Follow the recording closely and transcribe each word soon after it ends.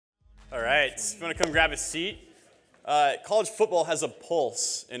All right, if you want to come grab a seat. College football has a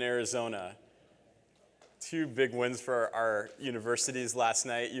pulse in Arizona. Two big wins for our universities last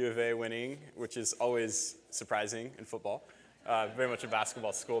night, U of A winning, which is always surprising in football. Very much a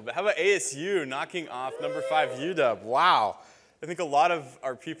basketball school. But how about ASU knocking off number 5 UW? Wow. I think a lot of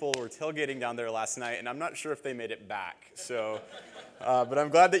our people were tailgating down there last night, and I'm not sure if they made it back. So, but I'm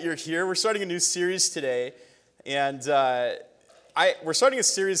glad that you're here. We're starting a new series today, and we're starting a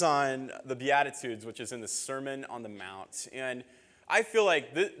series on the Beatitudes, which is in the Sermon on the Mount. And I feel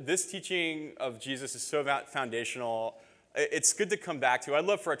like this teaching of Jesus is so foundational. It's good to come back to. I'd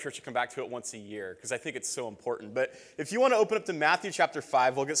love for our church to come back to it once a year because I think it's so important. But if you want to open up to Matthew chapter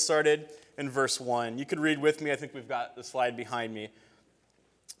 5, we'll get started in verse 1. You could read with me. I think we've got the slide behind me.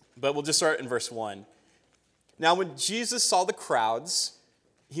 But we'll just start in verse 1. Now, when Jesus saw the crowds,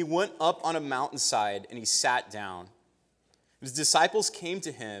 he went up on a mountainside and he sat down. His disciples came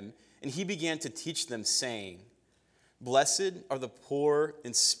to him, and he began to teach them, saying, "Blessed are the poor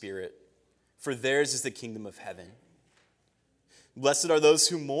in spirit, for theirs is the kingdom of heaven. Blessed are those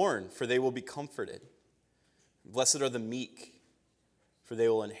who mourn, for they will be comforted. Blessed are the meek, for they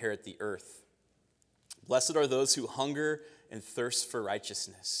will inherit the earth. Blessed are those who hunger and thirst for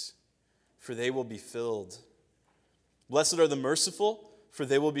righteousness, for they will be filled. Blessed are the merciful, for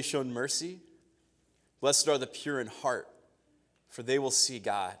they will be shown mercy. Blessed are the pure in heart, for they will see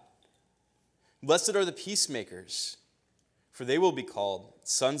God. Blessed are the peacemakers, for they will be called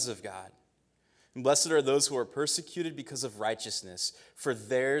sons of God. And blessed are those who are persecuted because of righteousness, for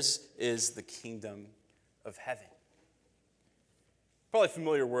theirs is the kingdom of heaven." Probably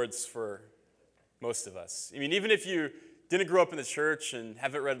familiar words for most of us. I mean, even if you didn't grow up in the church and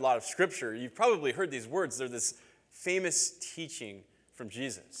haven't read a lot of scripture, you've probably heard these words. They're this famous teaching from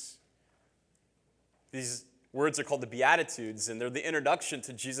Jesus. These words are called the Beatitudes, and they're the introduction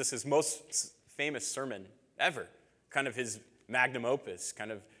to Jesus' most famous sermon ever, kind of his magnum opus, kind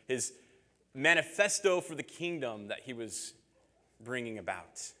of his manifesto for the kingdom that he was bringing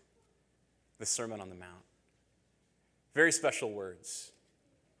about, the Sermon on the Mount. Very special words,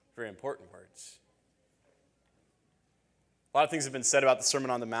 very important words. A lot of things have been said about the Sermon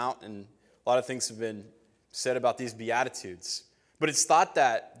on the Mount, and a lot of things have been said about these Beatitudes. But it's thought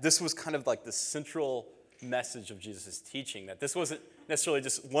that this was kind of like the central message of Jesus' teaching, that this wasn't necessarily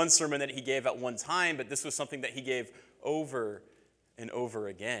just one sermon that he gave at one time, but this was something that he gave over and over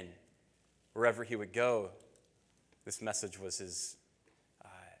again. Wherever he would go, this message was his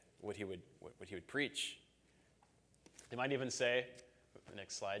what he would preach. They might even say, the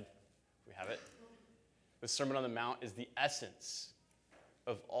next slide, we have it. The Sermon on the Mount is the essence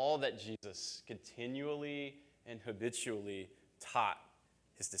of all that Jesus continually and habitually taught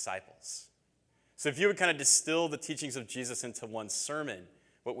his disciples. So if you would kind of distill the teachings of Jesus into one sermon,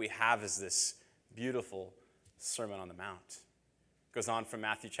 what we have is this beautiful Sermon on the Mount. It goes on from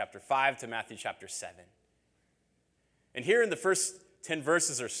Matthew chapter 5 to Matthew chapter 7. And here in the first 10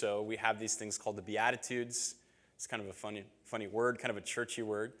 verses or so, we have these things called the Beatitudes. It's kind of a funny word, kind of a churchy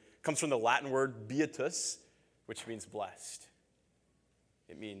word. It comes from the Latin word beatus, which means blessed.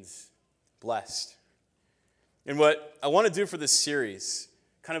 It means blessed. And what I want to do for this series,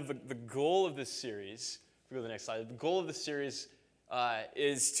 kind of the goal of this series, if we go to the next slide, the goal of the series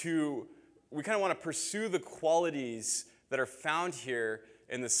is we kind of want to pursue the qualities that are found here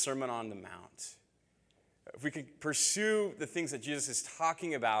in the Sermon on the Mount. If we could pursue the things that Jesus is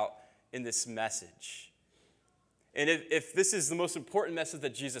talking about in this message. And if this is the most important message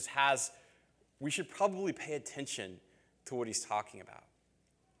that Jesus has, we should probably pay attention to what he's talking about.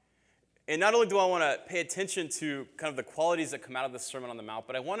 And not only do I want to pay attention to kind of the qualities that come out of the Sermon on the Mount,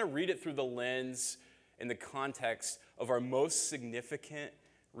 but I want to read it through the lens and the context of our most significant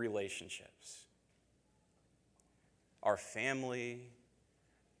relationships. Our family,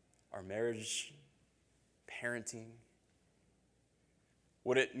 our marriage, parenting,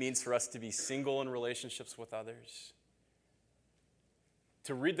 what it means for us to be single in relationships with others.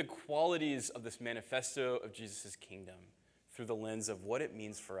 To read the qualities of this manifesto of Jesus' kingdom through the lens of what it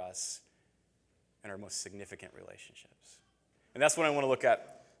means for us in our most significant relationships. And that's what I want to look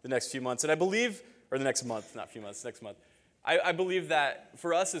at the next few months. And I believe, or the next month, not few months, next month. I believe that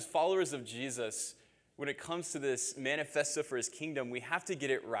for us as followers of Jesus, when it comes to this manifesto for his kingdom, we have to get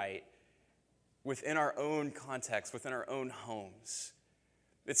it right within our own context, within our own homes.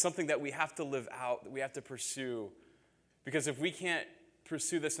 It's something that we have to live out, that we have to pursue. Because if we can't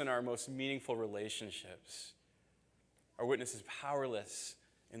pursue this in our most meaningful relationships, our witness is powerless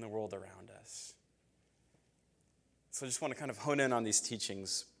in the world around us. So I just want to kind of hone in on these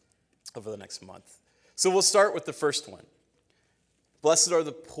teachings over the next month. So we'll start with the first one. Blessed are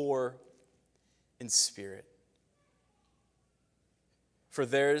the poor in spirit, for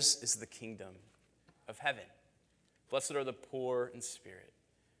theirs is the kingdom of heaven. Blessed are the poor in spirit,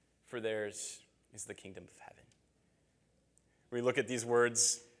 for theirs is the kingdom of heaven. When we look at these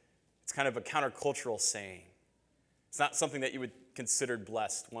words, it's kind of a countercultural saying. It's not something that you would consider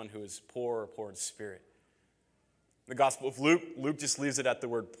blessed, one who is poor or poor in spirit. The Gospel of Luke just leaves it at the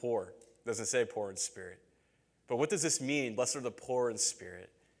word poor. It doesn't say poor in spirit. But what does this mean? Blessed are the poor in spirit.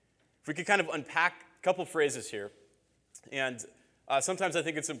 If we could kind of unpack a couple phrases here, and sometimes I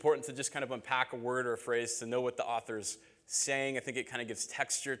think it's important to just kind of unpack a word or a phrase to know what the author's saying. I think it kind of gives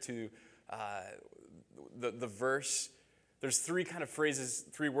texture to the verse. There's three kind of phrases,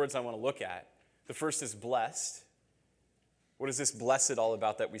 three words I want to look at. The first is blessed. What is this blessed all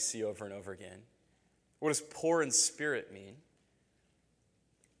about that we see over and over again? What does poor in spirit mean?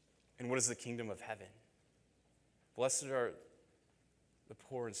 And what is the kingdom of heaven? Blessed are the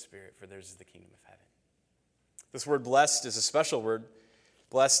poor in spirit, for theirs is the kingdom of heaven. This word blessed is a special word.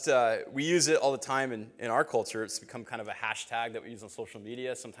 Blessed, we use it all the time in our culture. It's become kind of a hashtag that we use on social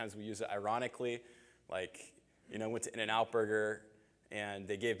media. Sometimes we use it ironically, like, went to In-N-Out Burger and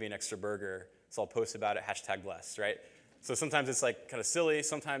they gave me an extra burger, so I'll post about it, hashtag blessed, right? So sometimes it's like kind of silly.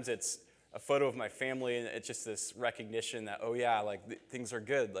 Sometimes it's a photo of my family and it's just this recognition that, oh yeah, like things are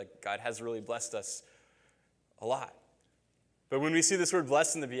good. Like God has really blessed us a lot. But when we see this word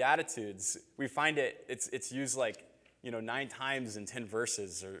blessed in the Beatitudes, we find it's used 9 times in 10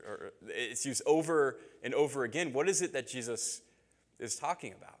 verses, or it's used over and over again. What is it that Jesus is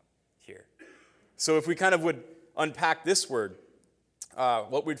talking about here? So if we kind of would unpack this word,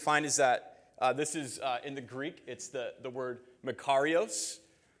 what we'd find is that this is, in the Greek, it's the word makarios.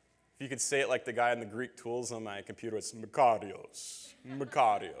 If you could say it like the guy in the Greek tools on my computer, it's makarios.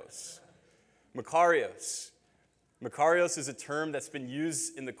 Makarios. Makarios. Makarios is a term that's been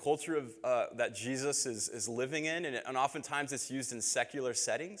used in the culture of that Jesus is living in, and oftentimes it's used in secular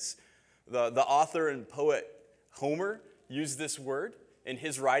settings. The author and poet Homer used this word in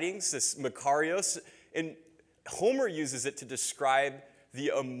his writings, this makarios, and Homer uses it to describe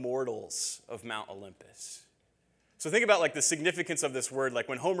the immortals of Mount Olympus. So think about the significance of this word. Like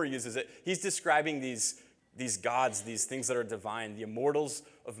when Homer uses it, he's describing these gods, these things that are divine, the immortals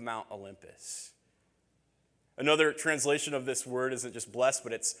of Mount Olympus. Another translation of this word isn't just blessed,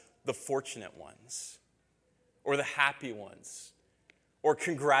 but it's the fortunate ones, or the happy ones, or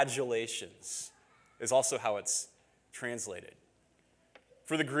congratulations is also how it's translated.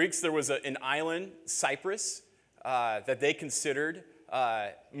 For the Greeks, there was an island, Cyprus, that they considered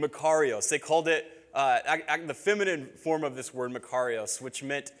Makarios. They called it the feminine form of this word, Makarios, which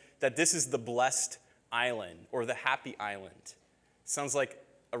meant that this is the blessed island, or the happy island. Sounds like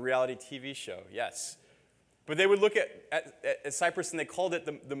a reality TV show, yes. But they would look at Cyprus and they called it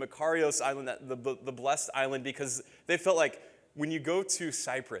the Makarios island, the blessed island, because they felt like when you go to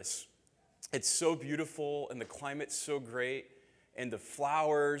Cyprus, it's so beautiful and the climate's so great and the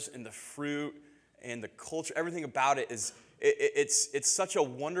flowers and the fruit and the culture, everything about it it's such a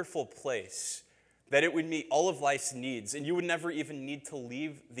wonderful place that it would meet all of life's needs, and you would never even need to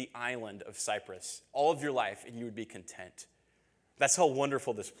leave the island of Cyprus all of your life, and you would be content. That's how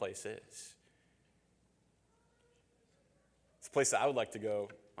wonderful this place is. It's a place that I would like to go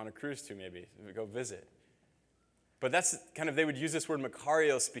on a cruise to, maybe, go visit. But that's kind of, they would use this word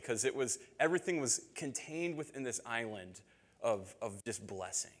Makarios because everything was contained within this island of just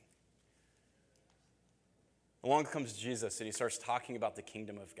blessing. Along comes Jesus, and he starts talking about the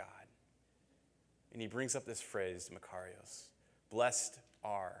kingdom of God. And he brings up this phrase, Makarios. Blessed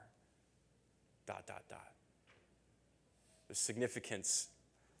are, ... The significance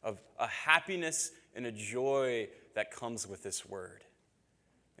of a happiness and a joy that comes with this word.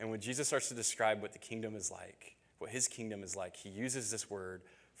 And when Jesus starts to describe what the kingdom is like, what his kingdom is like, he uses this word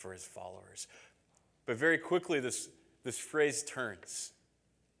for his followers. But very quickly, this phrase turns.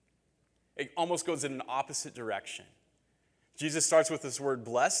 It almost goes in an opposite direction. Jesus starts with this word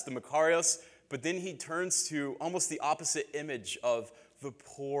blessed, the Makarios, but then he turns to almost the opposite image of the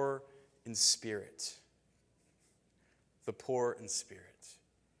poor in spirit. The poor in spirit.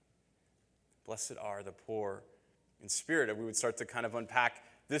 Blessed are the poor in spirit. And we would start to kind of unpack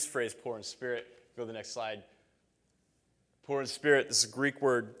this phrase, poor in spirit. Go to the next slide. Poor in spirit, this is a Greek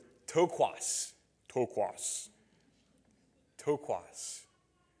word, tokos. Tokos. Tokos.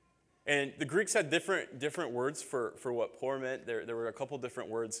 And the Greeks had different words for what poor meant. There were a couple different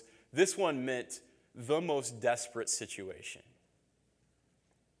words. This one meant the most desperate situation.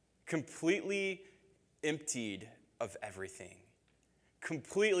 Completely emptied of everything.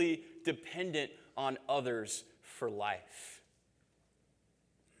 Completely dependent on others for life.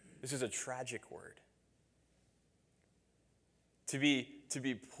 This is a tragic word. To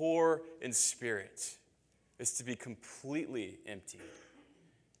be poor in spirit is to be completely empty.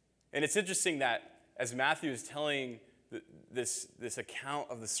 And it's interesting that as Matthew is telling this account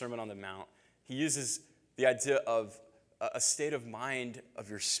of the Sermon on the Mount, he uses the idea of a state of mind of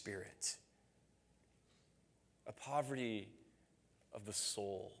your spirit, a poverty of the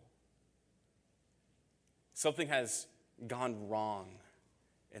soul. Something has gone wrong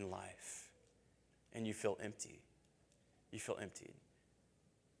in life, and you feel empty. You feel emptied.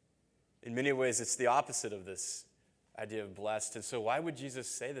 In many ways, it's the opposite of this idea of blessed. And so why would Jesus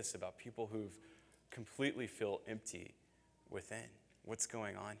say this about people who completely feel empty within? What's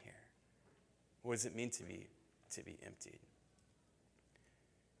going on here? What does it mean to be emptied?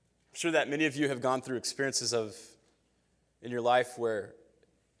 I'm sure that many of you have gone through experiences in your life where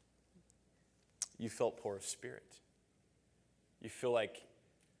you felt poor of spirit. You feel like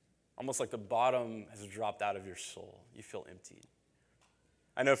almost like the bottom has dropped out of your soul. You feel emptied.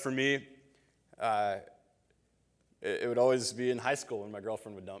 I know for me, it would always be in high school when my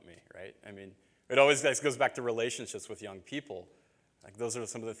girlfriend would dump me, right? I mean, it always goes back to relationships with young people. Like those are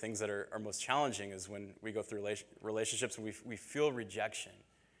some of the things that are most challenging is when we go through relationships and we feel rejection.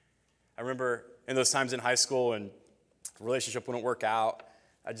 I remember in those times in high school when a relationship wouldn't work out,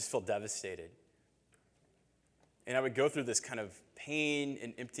 I just felt devastated. And I would go through this kind of pain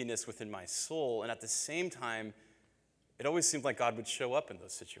and emptiness within my soul. And at the same time, it always seemed like God would show up in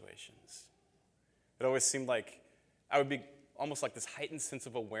those situations. It always seemed like I would be almost like this heightened sense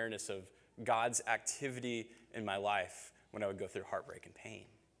of awareness of God's activity in my life when I would go through heartbreak and pain.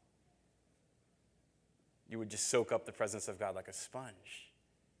 You would just soak up the presence of God like a sponge.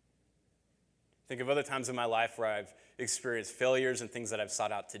 Think of other times in my life where I've experienced failures and things that I've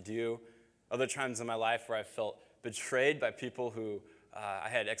sought out to do. Other times in my life where I've felt betrayed by people who I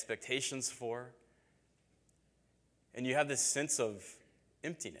had expectations for. And you have this sense of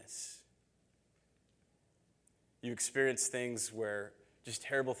emptiness. You experience things where just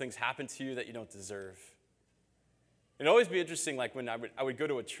terrible things happen to you that you don't deserve. It'd always be interesting, like when I would go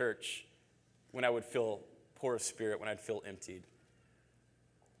to a church, when I would feel poor of spirit, when I'd feel emptied.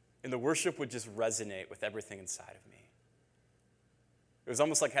 And the worship would just resonate with everything inside of me. It was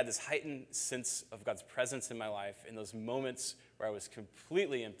almost like I had this heightened sense of God's presence in my life in those moments where I was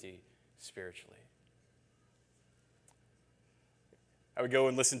completely empty spiritually. I would go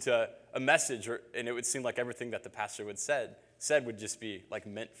and listen to a message, and it would seem like everything that the pastor said would just be like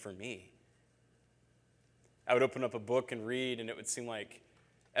meant for me. I would open up a book and read, and it would seem like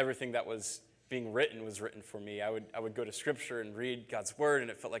everything that was being written was written for me. I would go to Scripture and read God's Word, and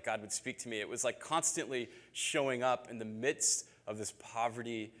it felt like God would speak to me. It was like constantly showing up in the midst of this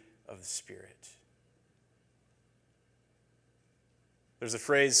poverty of the spirit. There's a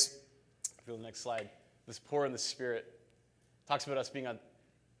phrase, go to the next slide, this poor in the spirit, talks about us being on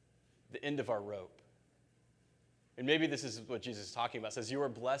the end of our rope. And maybe this is what Jesus is talking about. It says, you are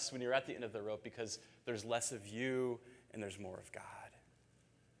blessed when you're at the end of the rope because there's less of you and there's more of God.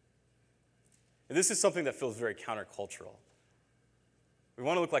 And this is something that feels very countercultural. We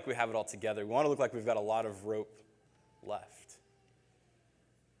want to look like we have it all together. We want to look like we've got a lot of rope left.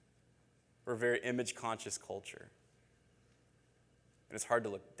 We're a very image-conscious culture. And it's hard to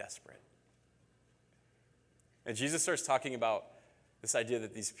look desperate. And Jesus starts talking about this idea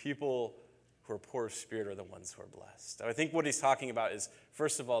that these people who are poor of spirit are the ones who are blessed. I think what he's talking about is,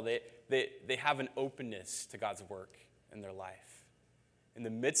 first of all, they have an openness to God's work in their life. In the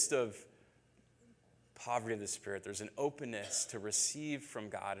midst of poverty of the spirit, there's an openness to receive from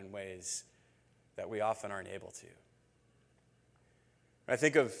God in ways that we often aren't able to. When I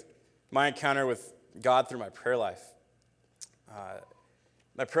think of my encounter with God through my prayer life,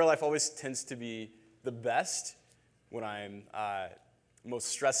 my prayer life always tends to be the best when I'm most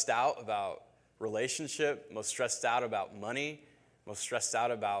stressed out about relationship, most stressed out about money, most stressed out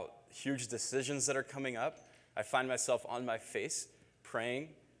about huge decisions that are coming up. I find myself on my face praying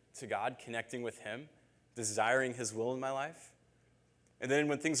to God, connecting with Him, desiring His will in my life. And then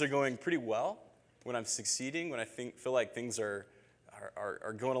when things are going pretty well, when I'm succeeding, when I feel like things are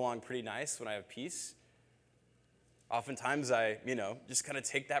going along pretty nice, when I have peace, oftentimes I, just kind of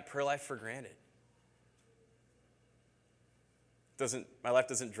take that prayer life for granted. My life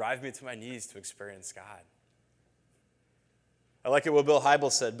doesn't drive me to my knees to experience God. I like it what Bill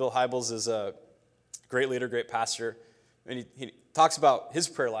Hybels said. Bill Hybels is a great leader, great pastor, and he talks about his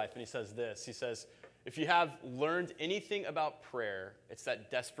prayer life, and he says this. He says, if you have learned anything about prayer, it's that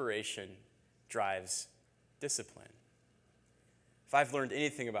desperation drives discipline. If I've learned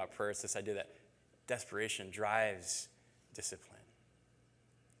anything about prayer, it's this idea that desperation drives discipline.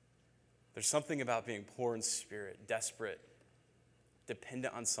 There's something about being poor in spirit, desperate,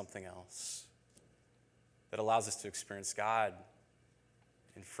 dependent on something else, that allows us to experience God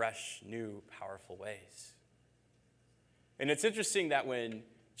in fresh, new, powerful ways. And it's interesting that when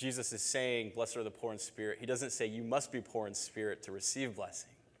Jesus is saying, blessed are the poor in spirit, he doesn't say you must be poor in spirit to receive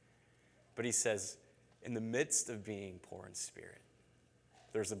blessing. But he says, in the midst of being poor in spirit,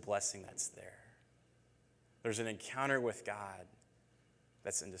 there's a blessing that's there. There's an encounter with God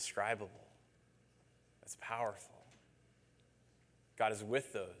that's indescribable, that's powerful. God is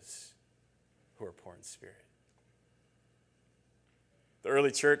with those who are poor in spirit. The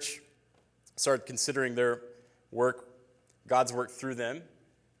early church started considering their work, God's work through them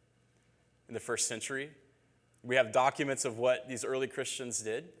in the first century. We have documents of what these early Christians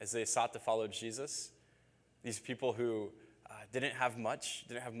did as they sought to follow Jesus. These people who didn't have much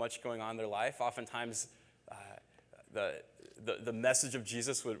going on in their life. Oftentimes, the message of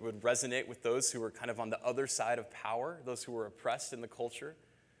Jesus would resonate with those who were kind of on the other side of power, those who were oppressed in the culture.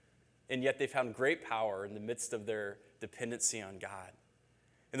 And yet they found great power in the midst of their dependency on God.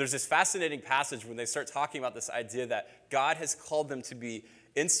 And there's this fascinating passage when they start talking about this idea that God has called them to be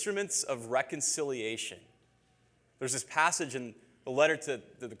instruments of reconciliation. There's this passage in the letter to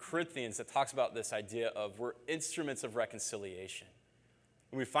the Corinthians that talks about this idea of we're instruments of reconciliation.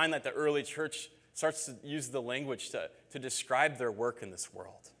 And we find that the early church starts to use the language to describe their work in this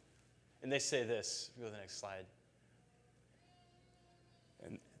world. And they say this. Go to the next slide.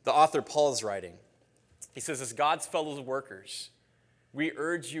 And the author Paul is writing. He says, as God's fellow workers, we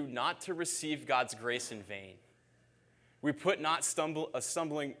urge you not to receive God's grace in vain. We put no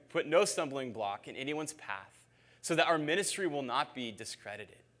stumbling block in anyone's path, so that our ministry will not be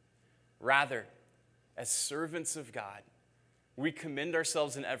discredited. Rather, as servants of God, we commend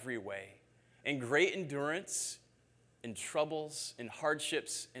ourselves in every way, in great endurance, in troubles, in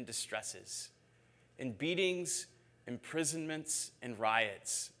hardships, in distresses, in beatings, imprisonments, and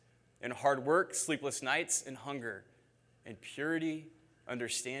riots, in hard work, sleepless nights, and hunger, in purity,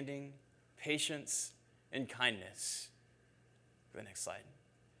 understanding, patience, and kindness. Go to the next slide.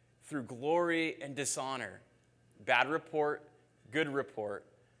 Through glory and dishonor, bad report, good report,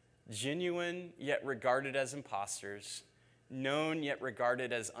 genuine yet regarded as impostors, known yet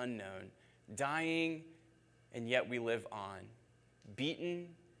regarded as unknown, dying and yet we live on, beaten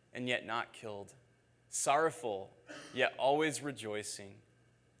and yet not killed, sorrowful yet always rejoicing,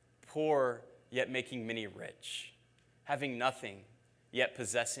 poor yet making many rich, having nothing yet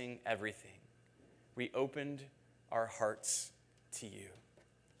possessing everything. We opened our hearts to you.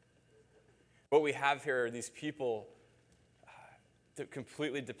 What we have here are these people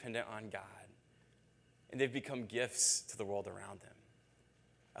completely dependent on God, and they've become gifts to the world around them.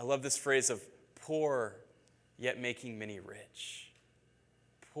 I love this phrase of poor yet making many rich.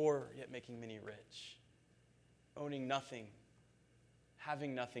 Poor yet making many rich. Owning nothing,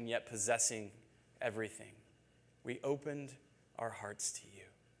 having nothing yet possessing everything. We opened our hearts to you.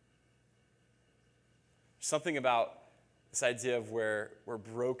 Something about this idea of where we're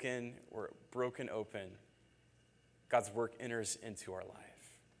broken open, God's work enters into our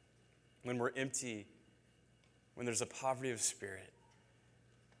life. When we're empty, when there's a poverty of spirit,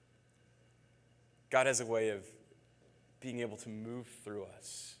 God has a way of being able to move through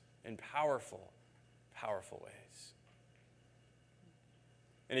us in powerful, powerful ways.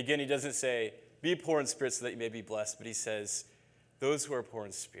 And again, he doesn't say, be poor in spirit so that you may be blessed, but he says, those who are poor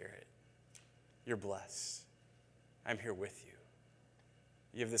in spirit, you're blessed. I'm here with you.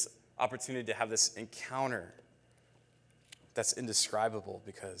 You have this opportunity to have this encounter that's indescribable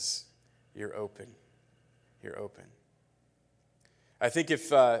because you're open. You're open. I think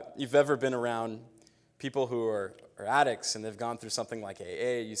if you've ever been around people who are addicts and they've gone through something like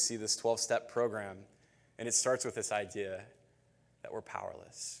AA, you see this 12-step program, and it starts with this idea that we're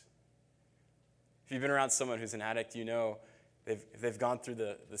powerless. If you've been around someone who's an addict, you know they've gone through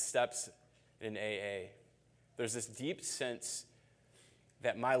the steps in AA. There's this deep sense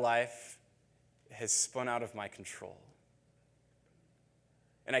that my life has spun out of my control.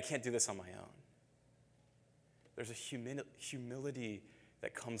 And I can't do this on my own. There's a humility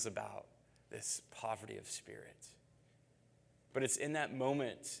that comes about this poverty of spirit. But it's in that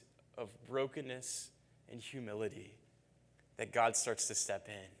moment of brokenness and humility that God starts to step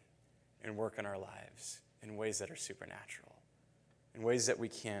in and work in our lives in ways that are supernatural, in ways that we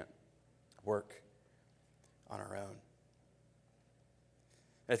can't work on our own.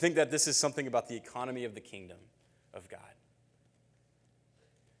 And I think that this is something about the economy of the kingdom of God.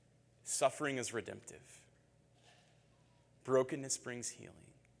 Suffering is redemptive. Brokenness brings healing.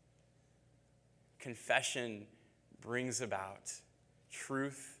 Confession brings about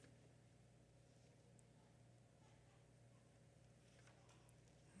truth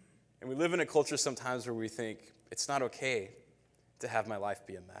And we live in a culture sometimes where we think it's not okay to have my life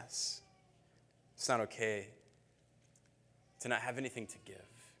be a mess. It's not okay to not have anything to give.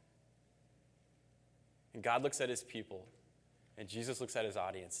 And God looks at his people, and Jesus looks at his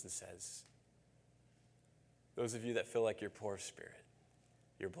audience and says, those of you that feel like you're poor of spirit,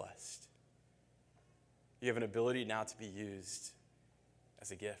 you're blessed. You have an ability now to be used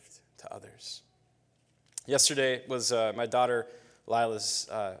as a gift to others. Yesterday was my daughter Lila's,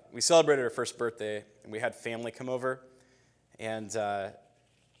 we celebrated her first birthday, and we had family come over, and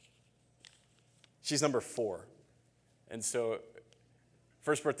she's number 4. And so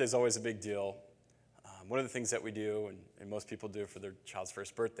first birthday is always a big deal. One of the things that we do, and most people do for their child's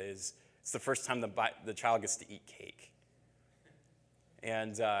first birthday, is it's the first time the child gets to eat cake.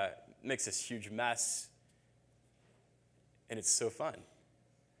 And it makes this huge mess, and it's so fun.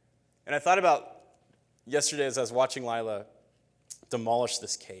 And I thought about yesterday as I was watching Lila demolish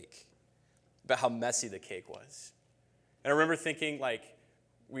this cake, about how messy the cake was. And I remember thinking,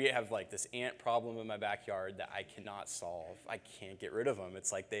 we have this ant problem in my backyard that I cannot solve. I can't get rid of them.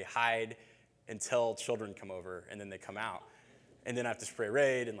 It's like they hide until children come over, and then they come out. And then I have to spray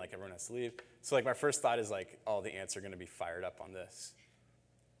Raid, and everyone has to leave. So my first thought is all the ants are going to be fired up on this.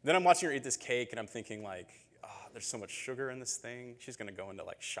 Then I'm watching her eat this cake, and I'm thinking oh, there's so much sugar in this thing. She's going to go into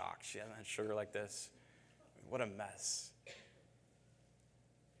shock. She hasn't had sugar like this. What a mess.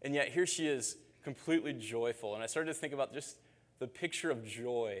 And yet here she is, completely joyful. And I started to think about just the picture of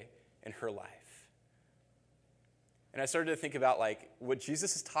joy in her life. And I started to think about what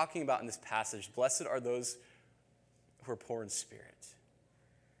Jesus is talking about in this passage. Blessed are those who are poor in spirit.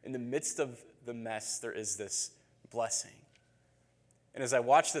 In the midst of the mess, there is this blessing. And as I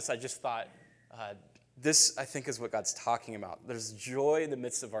watched this, I just thought, this, I think, is what God's talking about. There's joy in the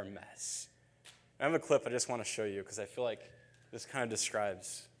midst of our mess. And I have a clip I just want to show you because I feel like this kind of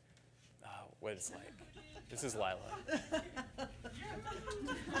describes what it's like. This is Lila.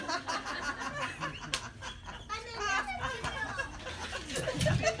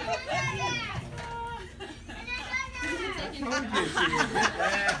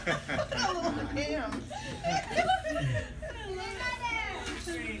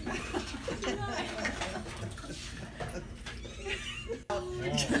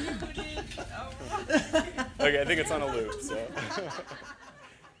 Okay, I think it's on a loop, so.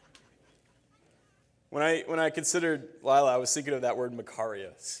 When I considered Lila, I was thinking of that word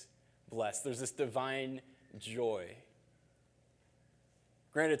Makarios, blessed. There's this divine joy.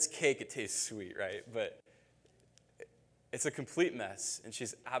 Granted, it's cake, it tastes sweet, right? But it's a complete mess, and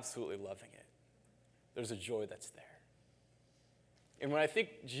she's absolutely loving it. There's a joy that's there. And what I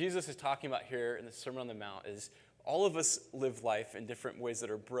think Jesus is talking about here in the Sermon on the Mount is all of us live life in different ways that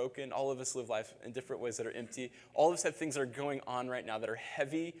are broken. All of us live life in different ways that are empty. All of us have things that are going on right now that are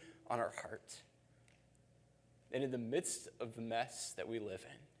heavy on our heart. And in the midst of the mess that we live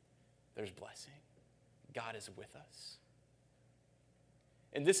in, there's blessing. God is with us.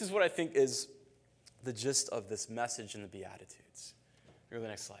 And this is what I think is the gist of this message in the Beatitudes. Go to the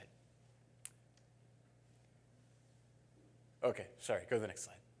next slide. Okay, sorry, go to the next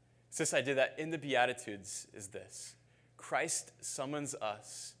slide. It's this idea that in the Beatitudes is this. Christ summons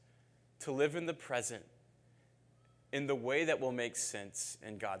us to live in the present in the way that will make sense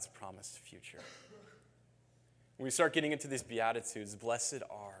in God's promised future. When we start getting into these Beatitudes, blessed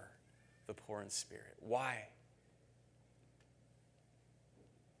are the poor in spirit. Why?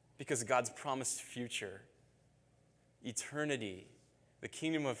 Because God's promised future, eternity, the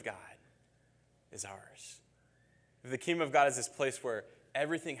kingdom of God is ours. If the kingdom of God is this place where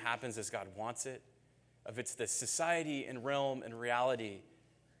everything happens as God wants it, if it's this society and realm and reality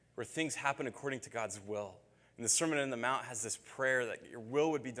where things happen according to God's will. And the Sermon on the Mount has this prayer that your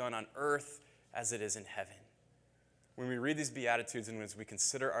will would be done on earth as it is in heaven. When we read these Beatitudes and as we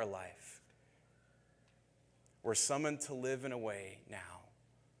consider our life, we're summoned to live in a way now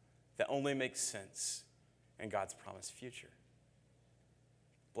that only makes sense in God's promised future.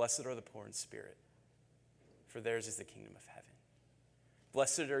 Blessed are the poor in spirit, for theirs is the kingdom of heaven.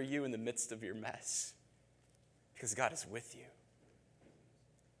 Blessed are you in the midst of your mess, because God is with you.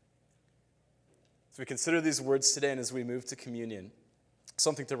 As we consider these words today and as we move to communion,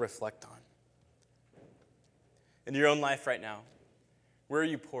 something to reflect on. In your own life right now, where are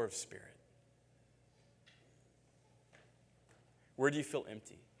you poor of spirit? Where do you feel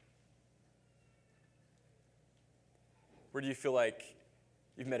empty? Where do you feel like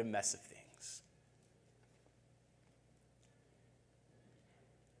you've made a mess of things?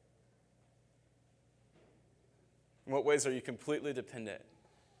 In what ways are you completely dependent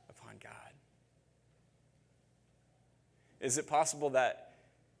upon God? Is it possible that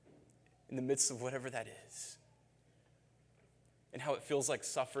in the midst of whatever that is, and how it feels like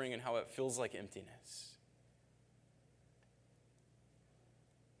suffering and how it feels like emptiness.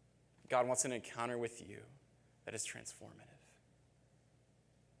 God wants an encounter with you that is transformative.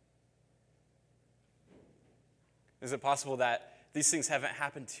 Is it possible that these things haven't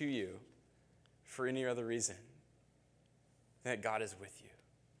happened to you for any other reason than that God is with you?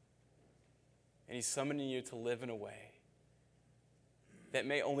 And he's summoning you to live in a way that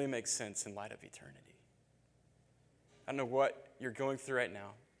may only make sense in light of eternity. I don't know what you're going through right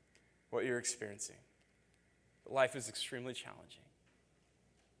now, what you're experiencing, but life is extremely challenging.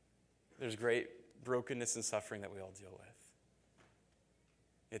 There's great brokenness and suffering that we all deal with.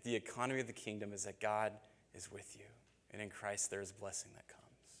 Yet the economy of the kingdom is that God is with you, and in Christ there is blessing that comes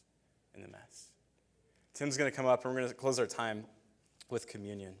in the mess. Tim's going to come up, and we're going to close our time with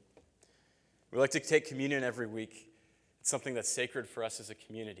communion. We like to take communion every week. It's something that's sacred for us as a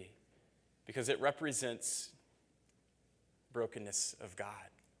community because it represents brokenness of God.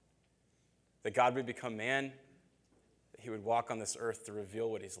 That God would become man, that he would walk on this earth to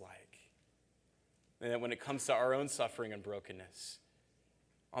reveal what he's like. And that when it comes to our own suffering and brokenness,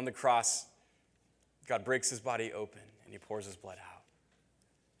 on the cross, God breaks his body open and he pours his blood out.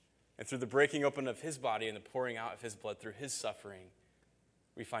 And through the breaking open of his body and the pouring out of his blood through his suffering,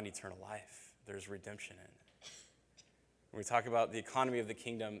 we find eternal life. There's redemption in it. When we talk about the economy of the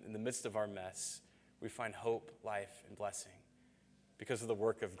kingdom in the midst of our mess, we find hope, life, and blessing because of the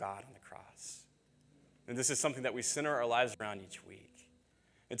work of God on the cross. And this is something that we center our lives around each week.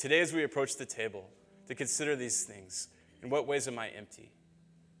 And today as we approach the table to consider these things, in what ways am I empty?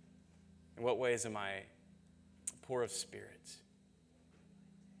 In what ways am I poor of spirit?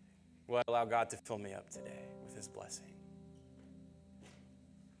 Will I allow God to fill me up today with his blessing?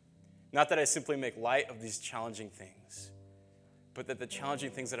 Not that I simply make light of these challenging things, but that the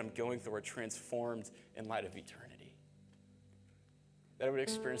challenging things that I'm going through are transformed in light of eternity. That I would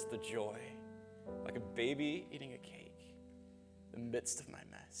experience the joy, like a baby eating a cake, in the midst of my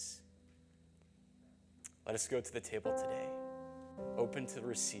mess. Let us go to the table today, open to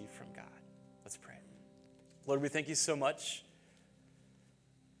receive from God. Let's pray. Lord, we thank you so much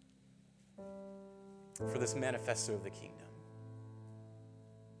for this manifesto of the kingdom.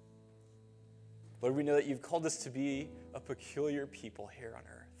 Lord, we know that you've called us to be a peculiar people here on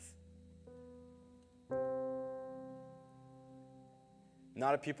earth.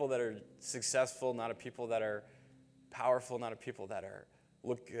 Not a people that are successful, not a people that are powerful, not a people that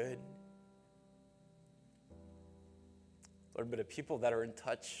look good. Lord, but a people that are in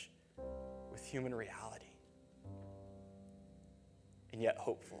touch with human reality and yet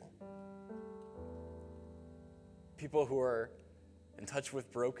hopeful. People who are in touch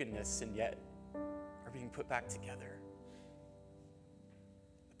with brokenness and yet are being put back together.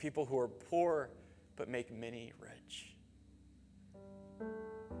 People who are poor but make many rich.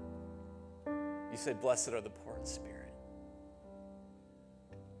 You said, blessed are the poor in spirit.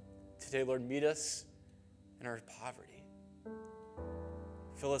 Today, Lord, meet us in our poverty.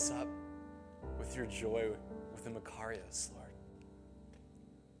 Fill us up with your joy, with the Makarios, Lord.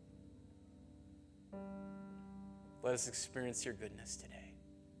 Let us experience your goodness today.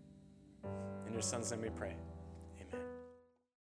 In your son's name we pray.